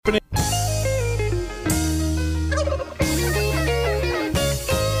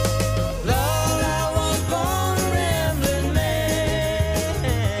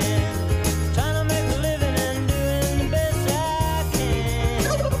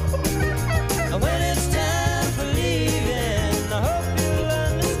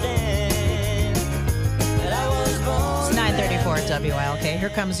Here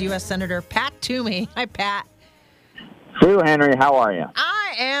comes U.S. Senator Pat Toomey. Hi, Pat. Sue, Henry, how are you?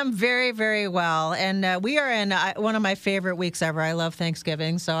 I am very, very well. And we are in one of my favorite weeks ever. I love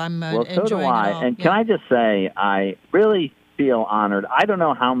Thanksgiving, so I'm enjoying so do I. it all. And can I just say, I really feel honored. I don't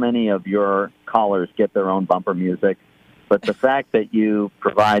know how many of your callers get their own bumper music, but the fact that you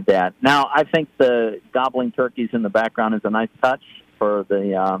provide that. Now, I think the gobbling turkeys in the background is a nice touch for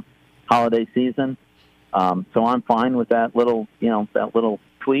the holiday season. So I'm fine with that little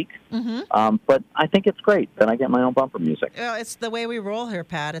tweak. Mm-hmm. But I think it's great that I get my own bumper music. Well, it's the way we roll here,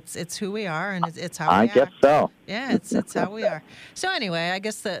 Pat. It's who we are, and it's how we I act. guess so. Yeah, it's how we are. So anyway, I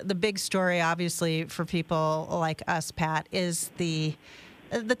guess the big story, obviously, for people like us, Pat, is the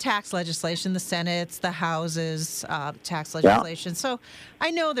tax legislation, the Senate's, the House's tax legislation. Yeah. So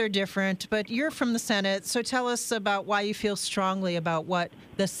I know they're different, but you're from the Senate. So tell us about why you feel strongly about what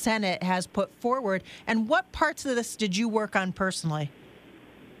the Senate has put forward, and what parts of this did you work on personally?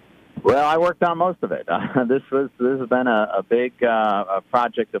 Well, I worked on most of it. This has been a big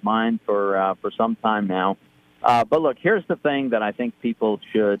project of mine for some time now. But look, here's the thing that I think people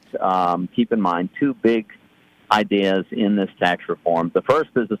should keep in mind. Two big ideas in this tax reform. The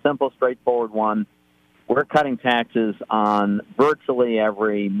first is a simple, straightforward one. We're cutting taxes on virtually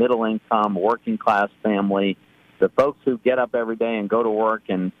every middle-income, working-class family. The folks who get up every day and go to work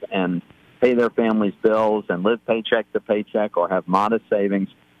and pay their family's bills and live paycheck to paycheck or have modest savings,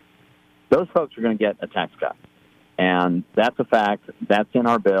 those folks are going to get a tax cut. And that's a fact. That's in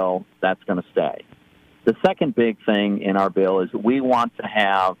our bill. That's going to stay. The second big thing in our bill is we want to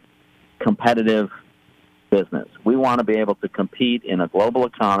have competitive business. We want to be able to compete in a global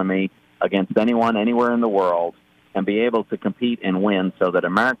economy against anyone, anywhere in the world, and be able to compete and win so that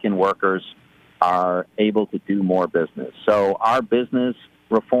American workers are able to do more business. So our business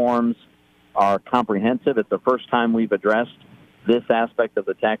reforms are comprehensive. It's the first time we've addressed this aspect of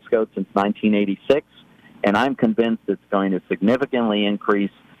the tax code since 1986, and I'm convinced it's going to significantly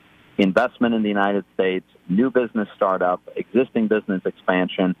increase investment in the United States, new business startup, existing business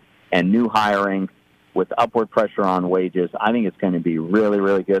expansion, and new hiring with upward pressure on wages. I think it's going to be really,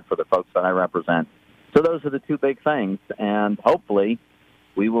 really good for the folks that I represent. So those are the two big things, and hopefully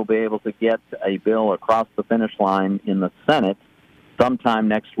we will be able to get a bill across the finish line in the Senate sometime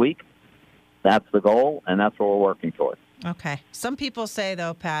next week. That's the goal, and that's what we're working towards. Okay. Some people say,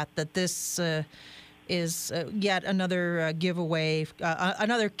 though, Pat, that this is yet another giveaway,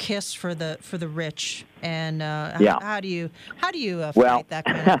 another kiss for the rich. And how do you fight that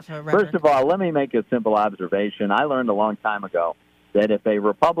kind of rhetoric? First of all, let me make a simple observation. I learned a long time ago that if a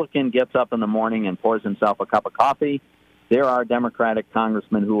Republican gets up in the morning and pours himself a cup of coffee, there are Democratic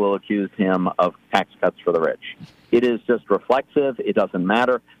congressmen who will accuse him of tax cuts for the rich. It is just reflexive. It doesn't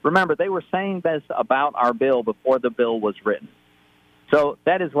matter. Remember, they were saying this about our bill before the bill was written. So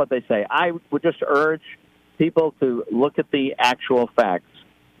that is what they say. I would just urge people to look at the actual facts.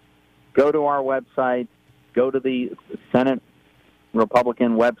 Go to our website. Go to the Senate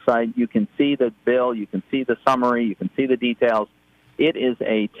Republican website. You can see the bill. You can see the summary. You can see the details. It is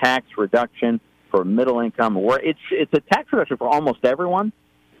a tax reduction for middle income. It's a tax reduction for almost everyone,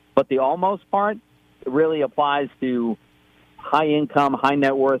 but the almost part really applies to high income, high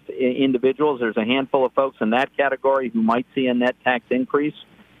net worth individuals. There's a handful of folks in that category who might see a net tax increase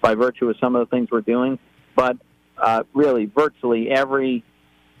by virtue of some of the things we're doing. But really, virtually every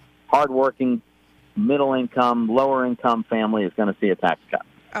hardworking, middle income, lower income family is going to see a tax cut.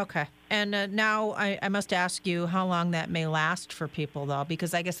 Okay. And now I must ask you how long that may last for people, though,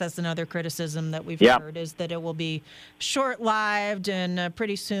 because I guess that's another criticism that we've heard is that it will be short-lived, and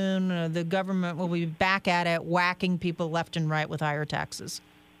pretty soon the government will be back at it, whacking people left and right with higher taxes.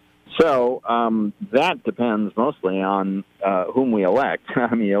 So that depends mostly on whom we elect.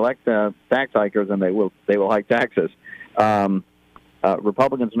 I mean, you elect tax hikers, and they will hike taxes.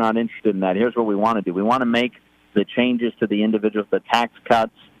 Republicans are not interested in that. Here's what we want to do. We want to make the changes to the individuals, the tax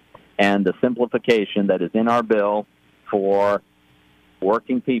cuts, and the simplification that is in our bill for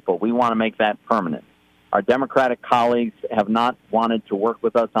working people. We want to make that permanent. Our Democratic colleagues have not wanted to work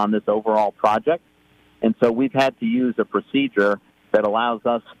with us on this overall project, and so we've had to use a procedure that allows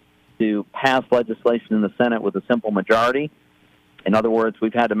us to pass legislation in the Senate with a simple majority. In other words,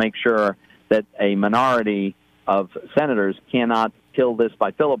 we've had to make sure that a minority of senators cannot kill this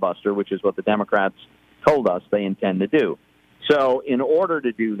by filibuster, which is what the Democrats told us they intend to do. So in order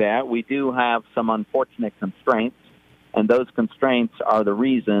to do that, we do have some unfortunate constraints, and those constraints are the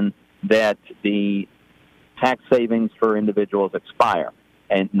reason that the tax savings for individuals expire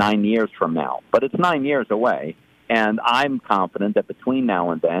 9 years from now. But it's 9 years away, and I'm confident that between now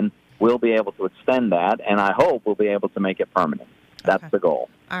and then, we'll be able to extend that, and I hope we'll be able to make it permanent. That's the goal.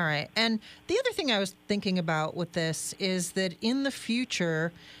 All right. And the other thing I was thinking about with this is that in the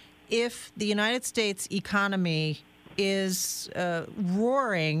future, if the United States economy is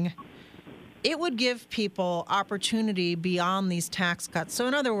roaring, it would give people opportunity beyond these tax cuts. So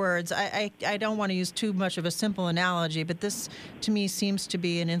in other words, I don't want to use too much of a simple analogy, but this to me seems to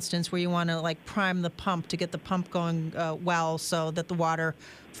be an instance where you want to like prime the pump to get the pump going well so that the water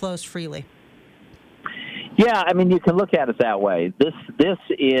flows freely. Yeah, I mean, you can look at it that way. This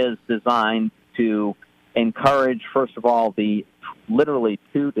is designed to encourage, first of all, the literally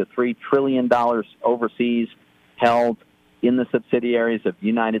 $2 to $3 trillion overseas held in the subsidiaries of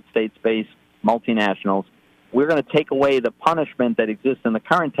United States-based multinationals. We're going to take away the punishment that exists in the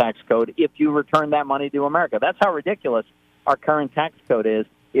current tax code if you return that money to America. That's how ridiculous our current tax code is.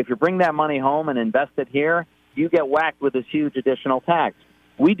 If you bring that money home and invest it here, you get whacked with this huge additional tax.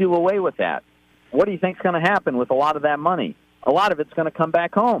 We do away with that. What do you think is going to happen with a lot of that money? A lot of it's going to come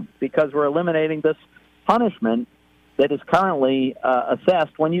back home because we're eliminating this punishment that is currently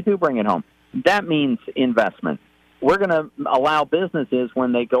assessed when you do bring it home. That means investment. We're going to allow businesses,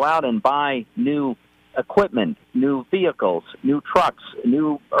 when they go out and buy new equipment, new vehicles, new trucks,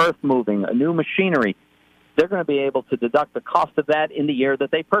 new earth-moving, new machinery, they're going to be able to deduct the cost of that in the year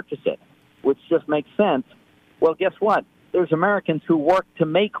that they purchase it, which just makes sense. Well, guess what? There's Americans who work to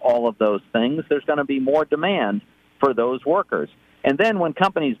make all of those things. There's going to be more demand for those workers. And then when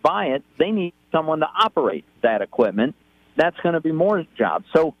companies buy it, they need someone to operate that equipment. That's going to be more jobs.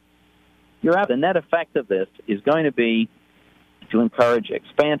 So the net effect of this is going to be to encourage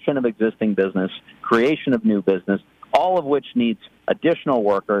expansion of existing business, creation of new business, all of which needs additional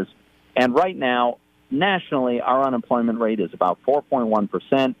workers. And right now, nationally, our unemployment rate is about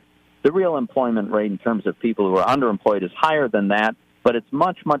 4.1%. The real employment rate in terms of people who are underemployed is higher than that, but it's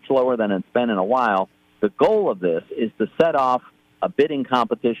much, much lower than it's been in a while. The goal of this is to set off a bidding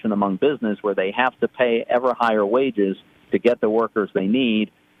competition among business where they have to pay ever higher wages to get the workers they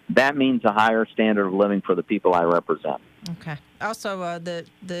need. That means a higher standard of living for the people I represent. Okay. Also,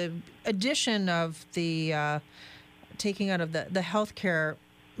 the addition of the taking out of the health care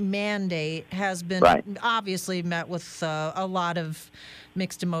mandate has been obviously met with a lot of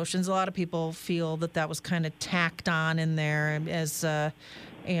mixed emotions. A lot of people feel that was kind of tacked on in there as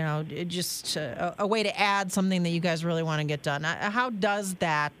just a way to add something that you guys really want to get done. How does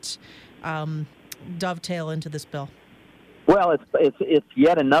that dovetail into this bill? Well, it's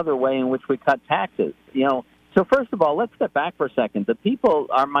yet another way in which we cut taxes. So first of all, let's step back for a second. The people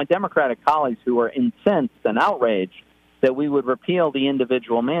are my Democratic colleagues who are incensed and outraged that we would repeal the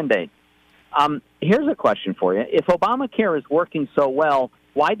individual mandate. Here's a question for you. If Obamacare is working so well,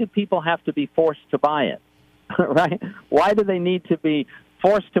 why do people have to be forced to buy it? Right? Why do they need to be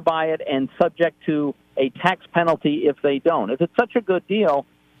forced to buy it and subject to a tax penalty if they don't? If it's such a good deal,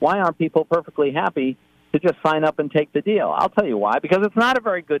 why aren't people perfectly happy to just sign up and take the deal? I'll tell you why. Because it's not a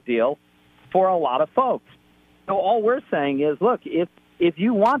very good deal for a lot of folks. So all we're saying is, look, if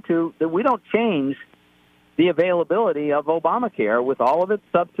you want to, that we don't change the availability of Obamacare with all of its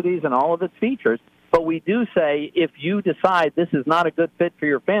subsidies and all of its features, but we do say if you decide this is not a good fit for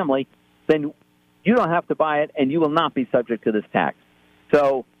your family, then you don't have to buy it and you will not be subject to this tax.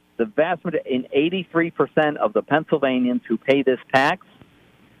 So the vast majority, 83% of the Pennsylvanians who pay this tax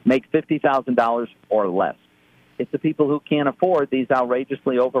make $50,000 or less. It's the people who can't afford these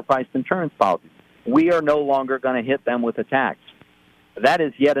outrageously overpriced insurance policies. We are no longer going to hit them with a tax. That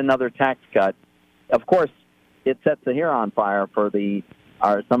is yet another tax cut. Of course, it sets the hair on fire for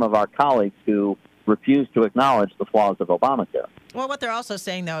some of our colleagues who refuse to acknowledge the flaws of Obamacare. Well, what they're also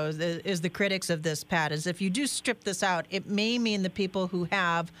saying, though, is the critics of this, Pat, is if you do strip this out, it may mean the people who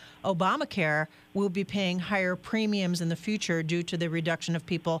have Obamacare will be paying higher premiums in the future due to the reduction of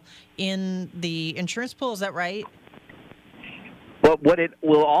people in the insurance pool. Is that right? But what it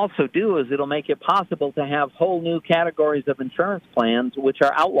will also do is it'll make it possible to have whole new categories of insurance plans which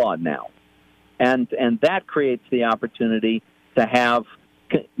are outlawed now. And that creates the opportunity to have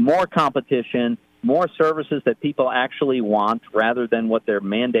more competition, more services that people actually want rather than what they're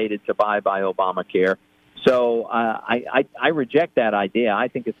mandated to buy by Obamacare. So I reject that idea. I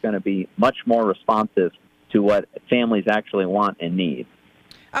think it's going to be much more responsive to what families actually want and need.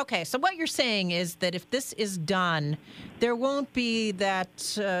 Okay, so what you're saying is that if this is done, there won't be that,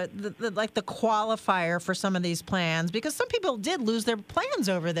 like the qualifier for some of these plans, because some people did lose their plans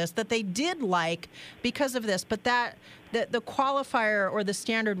over this that they did like because of this, but the qualifier or the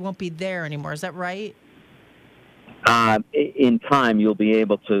standard won't be there anymore. Is that right? In time, you'll be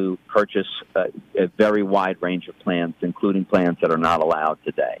able to purchase a very wide range of plans, including plans that are not allowed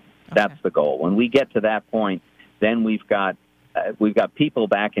today. Okay. That's the goal. When we get to that point, then we've got we've got people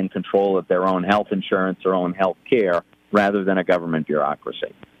back in control of their own health insurance, their own health care, rather than a government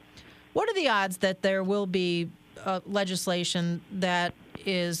bureaucracy. What are the odds that there will be legislation that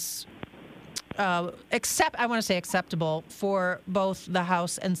is acceptable for both the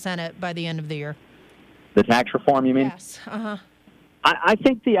House and Senate by the end of the year? The tax reform, you mean? Yes. Uh-huh. I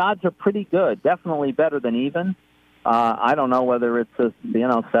think the odds are pretty good. Definitely better than even. I don't know whether it's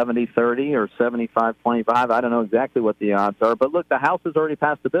 70-30 or 75-25. I don't know exactly what the odds are. But look, the House has already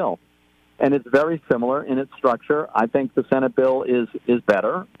passed a bill, and it's very similar in its structure. I think the Senate bill is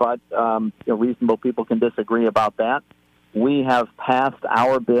better, but reasonable people can disagree about that. We have passed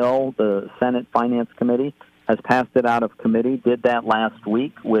our bill. The Senate Finance Committee has passed it out of committee, did that last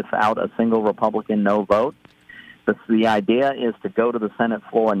week without a single Republican no vote. The idea is to go to the Senate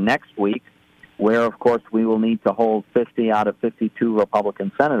floor next week, where, of course, we will need to hold 50 out of 52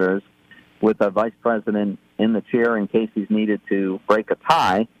 Republican senators with a vice president in the chair in case he's needed to break a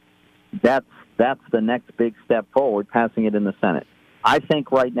tie. That's the next big step forward, passing it in the Senate. I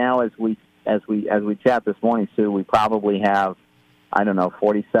think right now, as we chat this morning, Sue, we probably have,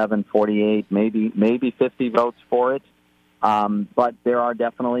 47, 48, maybe 50 votes for it. But there are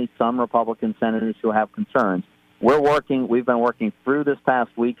definitely some Republican senators who have concerns. We've been working through this past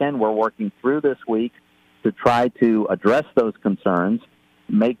weekend. We're working through this week to try to address those concerns,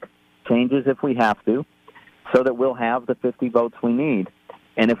 make changes if we have to, so that we'll have the 50 votes we need.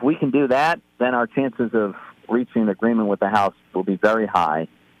 And if we can do that, then our chances of reaching an agreement with the House will be very high,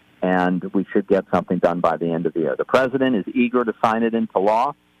 and we should get something done by the end of the year. The president is eager to sign it into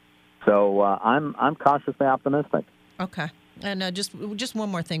law, so I'm cautiously optimistic. Okay. And just one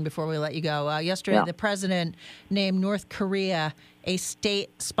more thing before we let you go. Yesterday, The president named North Korea a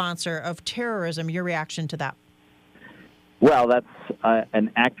state sponsor of terrorism. Your reaction to that? Well, that's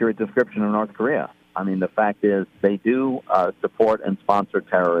an accurate description of North Korea. I mean, the fact is they do support and sponsor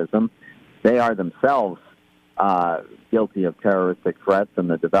terrorism. They are themselves guilty of terroristic threats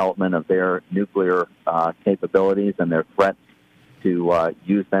and the development of their nuclear capabilities and their threats to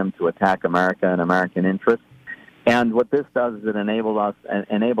use them to attack America and American interests. And what this does is it enables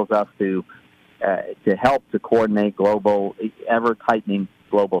us to help to coordinate global, ever-tightening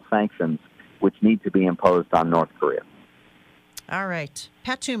global sanctions, which need to be imposed on North Korea. All right.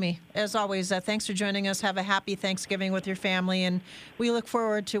 Pat Toomey, as always, thanks for joining us. Have a happy Thanksgiving with your family, and we look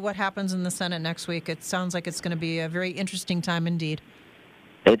forward to what happens in the Senate next week. It sounds like it's going to be a very interesting time indeed.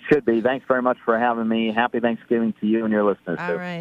 It should be. Thanks very much for having me. Happy Thanksgiving to you and your listeners, All too. right.